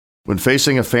When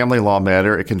facing a family law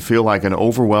matter, it can feel like an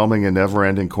overwhelming and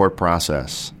never-ending court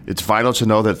process. It's vital to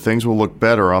know that things will look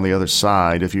better on the other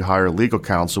side if you hire legal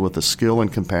counsel with the skill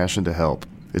and compassion to help.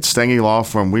 At Stange Law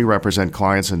Firm, we represent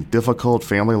clients in difficult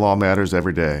family law matters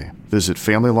every day. Visit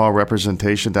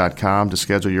FamilyLawRepresentation.com to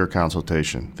schedule your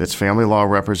consultation. That's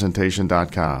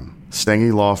FamilyLawRepresentation.com.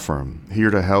 Stange Law Firm, here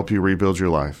to help you rebuild your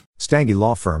life. Stange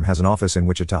Law Firm has an office in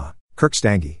Wichita. Kirk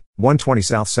Stange, 120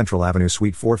 South Central Avenue,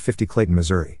 Suite 450, Clayton,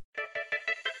 Missouri.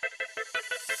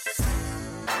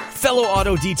 Fellow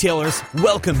auto detailers,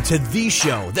 welcome to the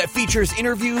show that features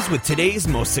interviews with today's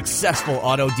most successful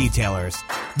auto detailers.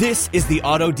 This is the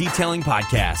Auto Detailing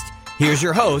Podcast. Here's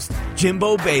your host,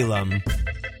 Jimbo Balaam.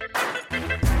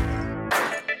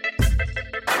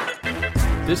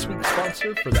 This week's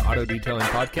sponsor for the Auto Detailing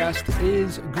Podcast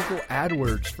is Google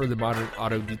AdWords for the modern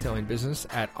auto detailing business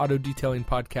at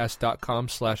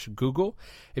autodetailingpodcast.com/Google.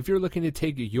 If you're looking to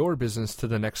take your business to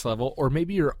the next level, or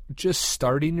maybe you're just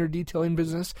starting your detailing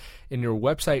business and your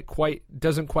website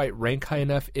doesn't quite rank high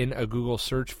enough in a Google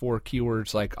search for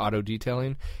keywords like auto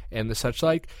detailing and the such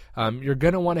like, you're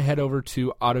going to want to head over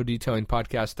to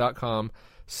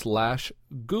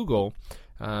autodetailingpodcast.com/Google.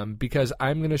 Because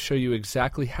I'm going to show you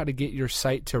exactly how to get your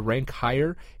site to rank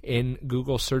higher in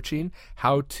Google searching,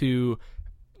 how to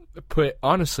put,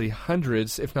 honestly,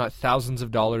 hundreds, if not thousands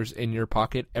of dollars in your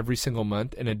pocket every single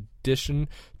month in addition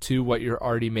to what you're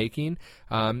already making.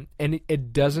 And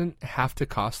it doesn't have to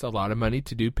cost a lot of money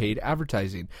to do paid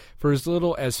advertising. For as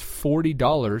little as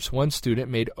 $40, one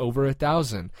student made over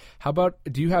 $1,000. How about,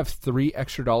 do you have $3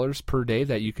 extra per day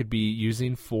that you could be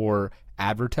using for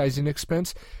advertising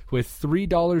expense? With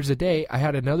 $3 a day, I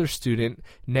had another student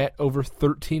net over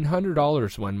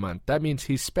 $1,300 one month. That means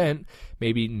he spent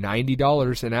maybe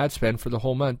 $90 in ad spend for the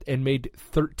whole month and made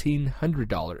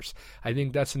 $1,300. I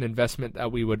think that's an investment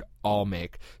that we would all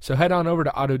make. So head on over to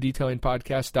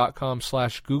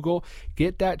autodetailingpodcast.com/Google.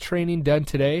 Get that training done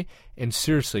today and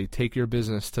seriously take your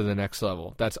business to the next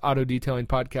level. That's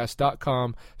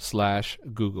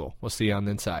autodetailingpodcast.com/Google. We'll see you on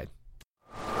the inside.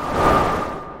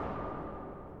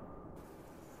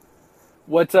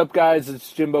 What's up, guys?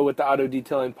 It's Jimbo with the Auto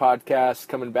Detailing Podcast,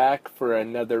 coming back for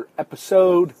another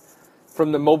episode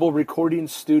from the mobile recording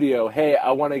studio. Hey,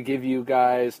 I want to give you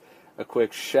guys a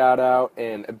quick shout out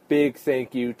and a big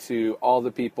thank you to all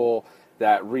the people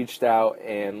that reached out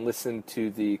and listened to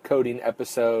the coding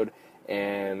episode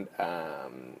and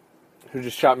who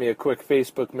just shot me a quick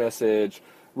Facebook message,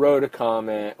 wrote a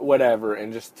comment, whatever,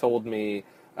 and just told me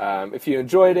if you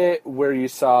enjoyed it, where you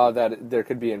saw that there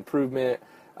could be improvement,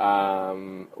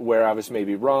 where I was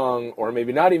maybe wrong, or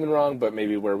maybe not even wrong, but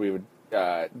maybe where we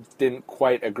didn't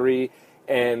quite agree.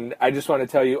 And I just want to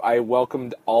tell you, I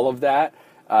welcomed all of that.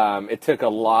 It took a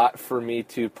lot for me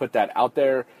to put that out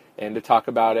there and to talk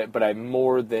about it, but I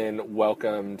more than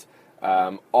welcomed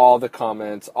all the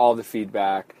comments, all the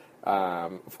feedback.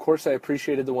 Of course, I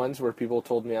appreciated the ones where people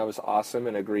told me I was awesome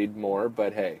and agreed more,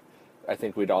 but hey, I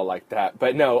think we'd all like that.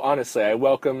 But no, honestly, I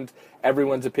welcomed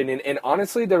everyone's opinion. And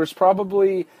honestly, there was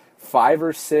probably 5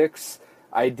 or 6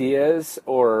 ideas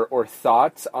or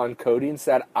thoughts on codings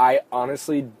that I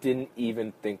honestly didn't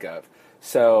even think of.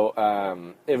 So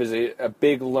it was a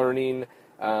big learning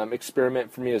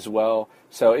experiment for me as well.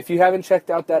 So if you haven't checked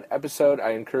out that episode,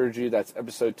 I encourage you. That's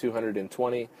episode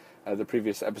 220. The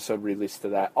previous episode released to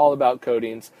that, all about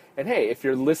codings. And hey, if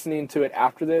you're listening to it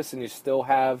after this and you still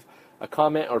have a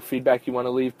comment or feedback you want to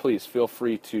leave, please feel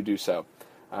free to do so.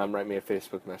 Write me a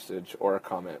Facebook message or a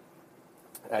comment.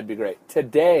 That'd be great.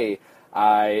 Today,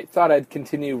 I thought I'd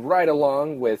continue right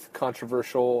along with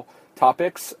controversial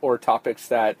topics, or topics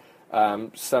that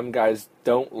some guys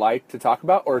don't like to talk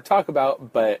about, or talk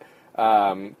about but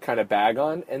kind of bag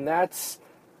on, and that's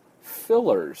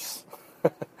fillers.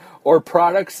 Or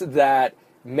products that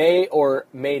may or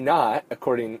may not,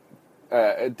 depending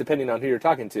on who you're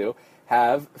talking to,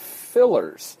 have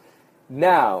fillers.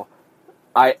 Now,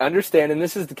 I understand, and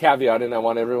this is the caveat, and I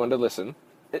want everyone to listen,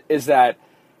 is that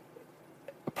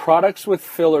products with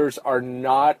fillers are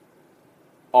not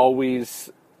always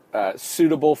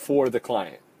suitable for the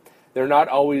client. They're not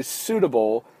always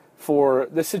suitable for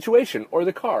the situation or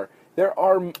the car. There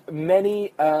are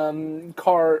many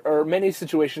many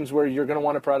situations where you're going to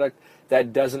want a product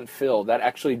that doesn't fill, that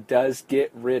actually does get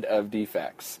rid of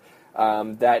defects,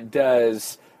 that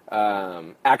does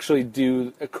actually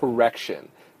do a correction.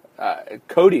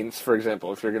 Coatings, for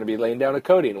example, if you're going to be laying down a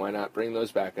coating, why not bring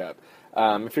those back up?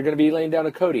 If you're going to be laying down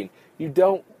a coating, you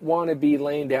don't want to be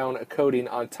laying down a coating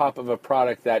on top of a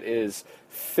product that is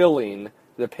filling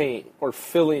the paint or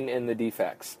filling in the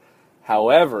defects.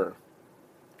 However,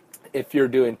 if you're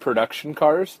doing production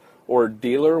cars or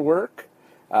dealer work,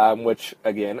 which,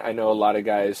 again, I know a lot of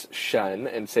guys shun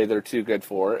and say they're too good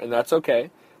for, and that's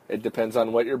okay. It depends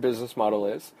on what your business model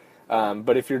is.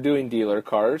 But if you're doing dealer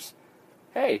cars,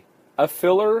 hey, a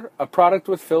product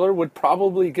with filler would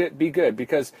probably be good,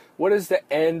 because what is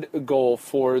the end goal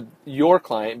for your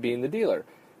client being the dealer?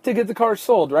 To get the car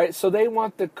sold, right? So they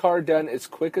want the car done as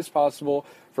quick as possible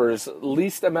for as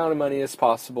least amount of money as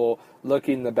possible,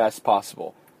 looking the best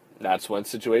possible. That's one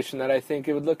situation that I think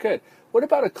it would look good. What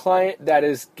about a client that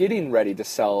is getting ready to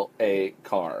sell a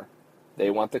car?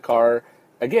 They want the car,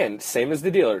 again, same as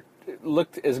the dealer,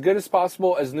 looked as good as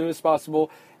possible, as new as possible,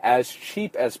 as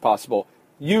cheap as possible.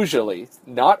 Usually,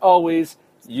 not always,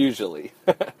 usually.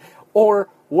 Or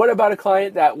what about a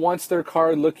client that wants their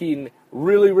car looking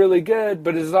really, really good,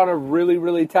 but is on a really,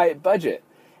 really tight budget?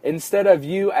 Instead of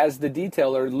you as the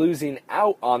detailer losing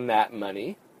out on that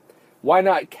money, why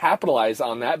not capitalize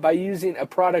on that by using a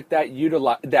product that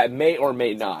may or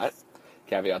may not,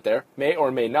 caveat there, may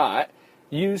or may not,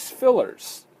 use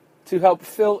fillers to help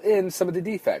fill in some of the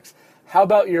defects? How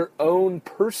about your own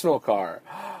personal car?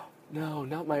 No,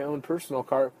 not my own personal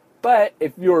car. But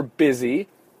if you're busy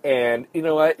and, you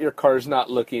know what, your car's not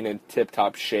looking in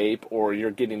tip-top shape, or you're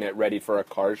getting it ready for a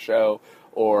car show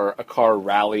or a car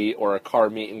rally or a car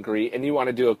meet and greet, and you want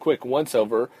to do a quick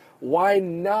once-over, why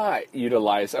not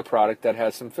utilize a product that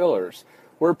has some fillers?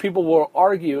 Where people will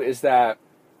argue is that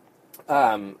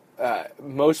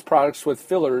most products with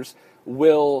fillers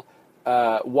will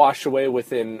wash away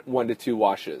within 1 to 2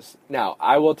 washes. Now,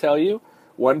 I will tell you,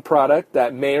 one product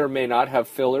that may or may not have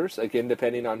fillers, again,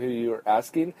 depending on who you're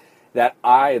asking, that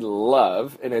I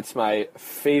love, and it's my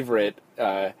favorite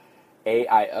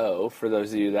AIO, for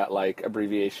those of you that like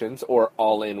abbreviations, or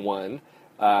all-in-one,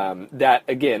 that,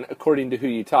 again, according to who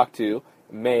you talk to,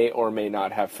 may or may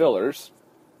not have fillers.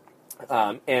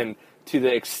 And to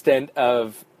the extent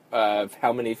of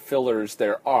how many fillers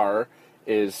there are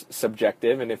is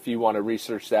subjective, and if you want to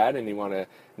research that and you want to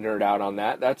nerd out on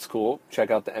that, that's cool.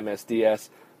 Check out the MSDS,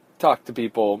 talk to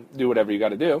people, do whatever you got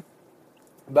to do.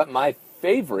 But my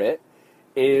favorite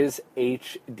is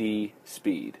HD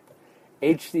Speed.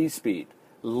 HD Speed.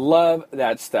 Love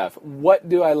that stuff. What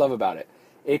do I love about it?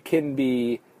 It can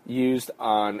be used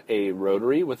on a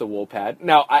rotary with a wool pad.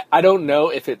 Now, I don't know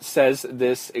if it says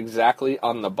this exactly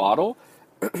on the bottle,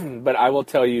 but I will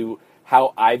tell you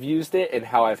how I've used it and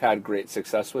how I've had great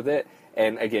success with it.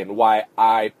 And again, why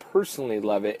I personally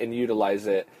love it and utilize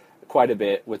it quite a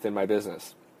bit within my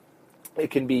business.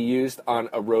 It can be used on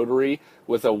a rotary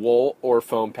with a wool or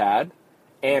foam pad.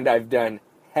 And I've done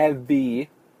heavy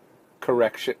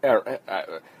correction,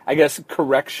 I guess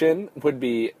correction would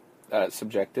be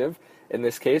subjective in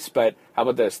this case, but how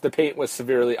about this? The paint was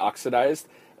severely oxidized,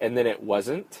 and then it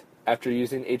wasn't after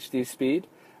using HD Speed.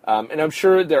 And I'm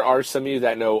sure there are some of you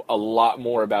that know a lot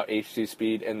more about HD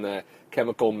Speed and the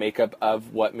chemical makeup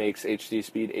of what makes HD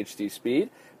Speed,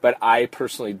 but I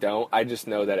personally don't. I just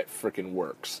know that it frickin'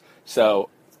 works. So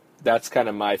that's kind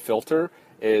of my filter,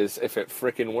 is if it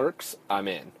frickin' works, I'm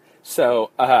in.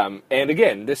 So, and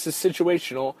again, this is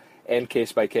situational and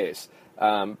case by case.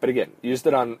 But again, used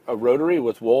it on a rotary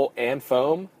with wool and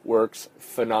foam, works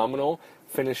phenomenal,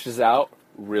 finishes out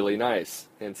really nice.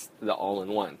 It's the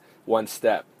all-in-one, one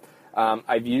step.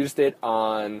 I've used it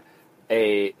on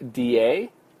a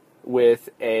DA with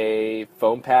a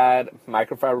foam pad,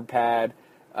 microfiber pad,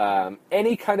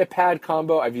 any kind of pad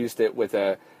combo. I've used it with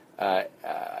a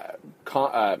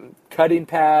cutting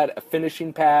pad, a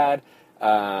finishing pad,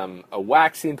 a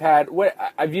waxing pad.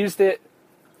 I've used it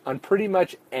on pretty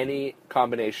much any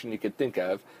combination you could think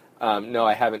of. No,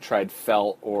 I haven't tried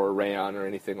felt or rayon or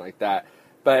anything like that.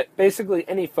 But basically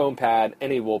any foam pad,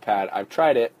 any wool pad, I've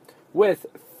tried it with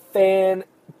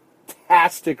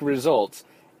fantastic results.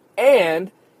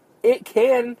 And it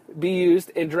can be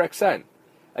used in direct sun.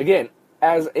 Again,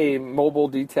 as a mobile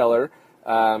detailer,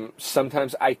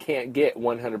 sometimes I can't get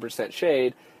 100%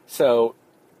 shade, so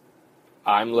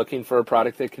I'm looking for a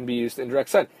product that can be used in direct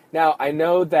sun. Now, I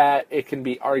know that it can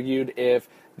be argued if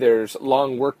there's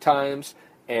long work times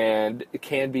and it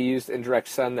can be used in direct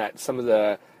sun, that some of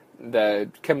the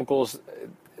chemicals,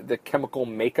 the chemical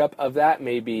makeup of that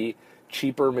may be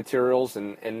cheaper materials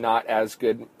and not as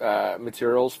good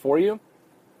materials for you.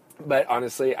 But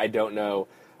honestly, I don't know.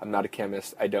 I'm not a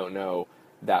chemist. I don't know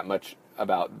that much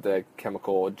about the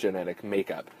chemical genetic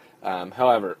makeup.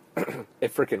 However,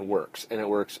 it freaking works, and it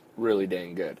works really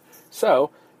dang good.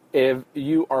 So if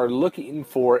you are looking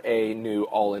for a new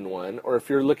all-in-one, or if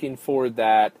you're looking for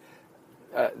that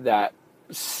that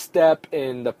step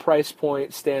in the price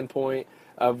point standpoint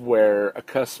of where a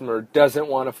customer doesn't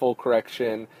want a full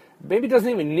correction, maybe doesn't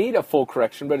even need a full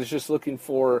correction, but is just looking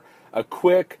for a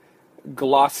quick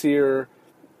glossier,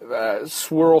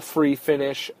 swirl-free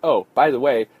finish. Oh, by the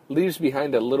way, leaves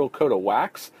behind a little coat of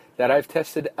wax that I've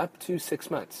tested up to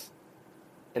 6 months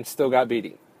and still got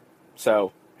beating.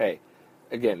 So, hey,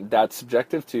 again, that's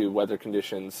subjective to weather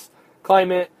conditions,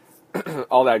 climate,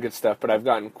 all that good stuff, but I've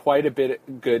gotten quite a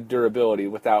bit good durability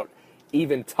without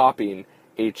even topping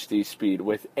HD Speed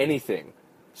with anything.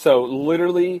 So,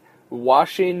 literally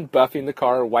washing, buffing the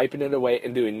car, wiping it away,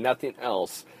 and doing nothing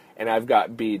else, and I've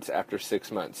got beads after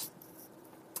 6 months.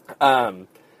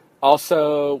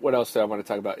 Also, what else do I want to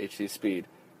talk about HD Speed?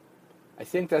 I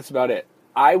think that's about it.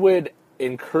 I would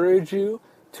encourage you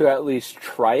to at least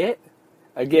try it.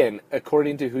 Again,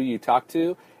 according to who you talk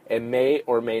to, it may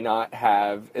or may not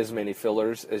have as many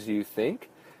fillers as you think.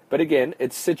 But again,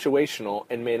 it's situational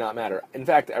and may not matter. In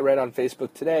fact, I read on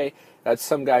Facebook today that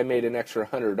some guy made an extra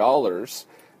 $100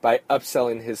 by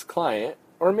upselling his client,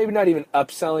 or maybe not even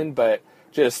upselling, but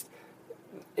just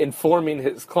informing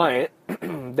his client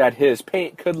that his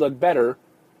paint could look better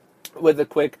with a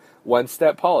quick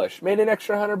one-step polish. Made an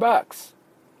extra $100.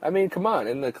 I mean, come on.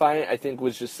 And the client, I think,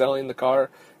 was just selling the car,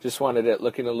 just wanted it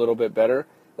looking a little bit better.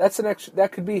 That's an extra.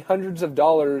 That could be hundreds of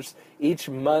dollars each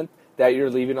month that you're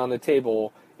leaving on the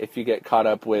table if you get caught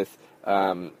up with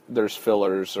there's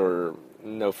fillers or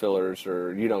no fillers,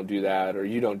 or you don't do that, or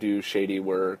you don't do shady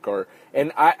work.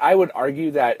 And I would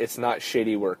argue that it's not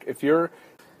shady work. If you're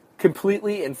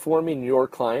completely informing your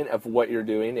client of what you're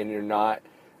doing and you're not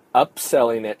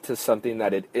upselling it to something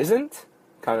that it isn't,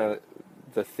 kind of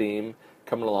the theme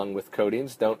coming along with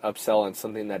coatings, don't upsell on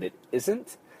something that it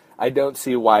isn't, I don't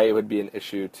see why it would be an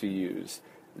issue to use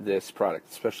this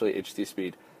product, especially HD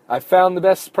Speed. I found the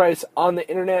best price on the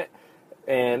internet,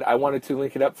 and I wanted to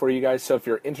link it up for you guys. So if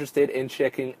you're interested in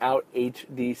checking out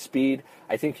HD Speed,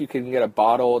 I think you can get a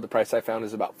bottle. The price I found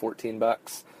is about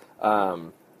 $14.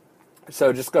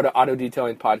 So just go to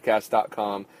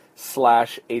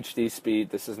autodetailingpodcast.com/HD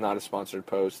Speed. This is not a sponsored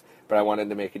post, but I wanted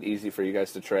to make it easy for you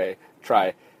guys to try.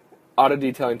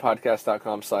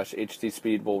 autodetailingpodcast.com/HD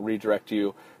Speed will redirect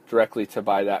you directly to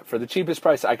buy that for the cheapest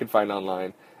price I could find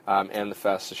online, and the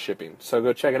fastest shipping. So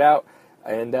go check it out.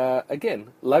 And again,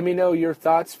 let me know your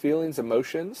thoughts, feelings,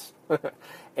 emotions,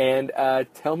 and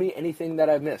tell me anything that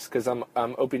I've missed, because I'm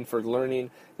open for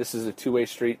learning. This is a two-way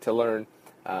street to learn,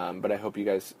 but I hope you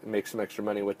guys make some extra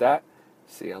money with that.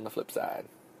 See you on the flip side.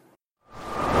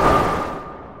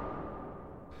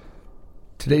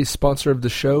 Today's sponsor of the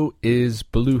show is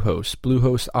Bluehost.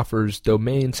 Bluehost offers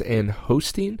domains and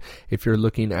hosting. If you're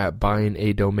looking at buying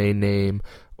a domain name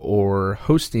or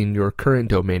hosting your current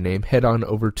domain name, head on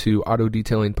over to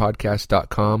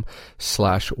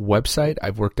autodetailingpodcast.com/website.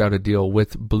 I've worked out a deal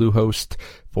with Bluehost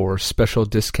for special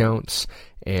discounts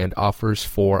and offers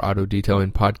for Auto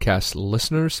Detailing Podcast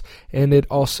listeners, and it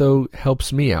also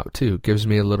helps me out too. Gives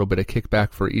me a little bit of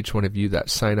kickback for each one of you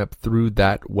that sign up through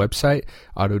that website,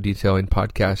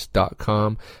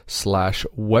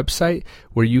 autodetailingpodcast.com/website,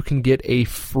 where you can get a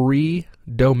free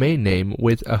domain name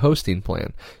with a hosting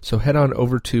plan. So head on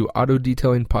over to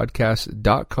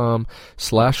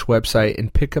autodetailingpodcast.com/website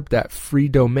and pick up that free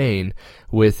domain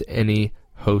with any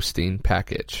hosting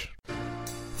package.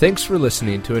 Thanks for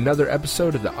listening to another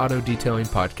episode of the Auto Detailing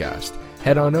Podcast.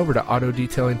 Head on over to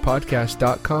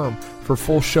autodetailingpodcast.com for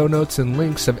full show notes and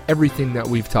links of everything that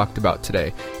we've talked about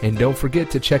today. And don't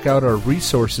forget to check out our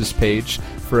resources page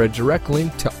for a direct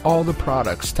link to all the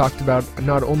products talked about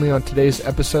not only on today's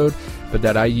episode, but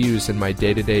that I use in my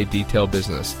day-to-day detail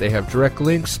business. They have direct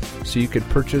links so you can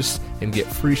purchase and get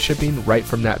free shipping right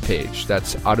from that page.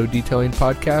 That's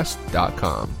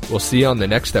autodetailingpodcast.com. We'll see you on the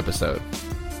next episode.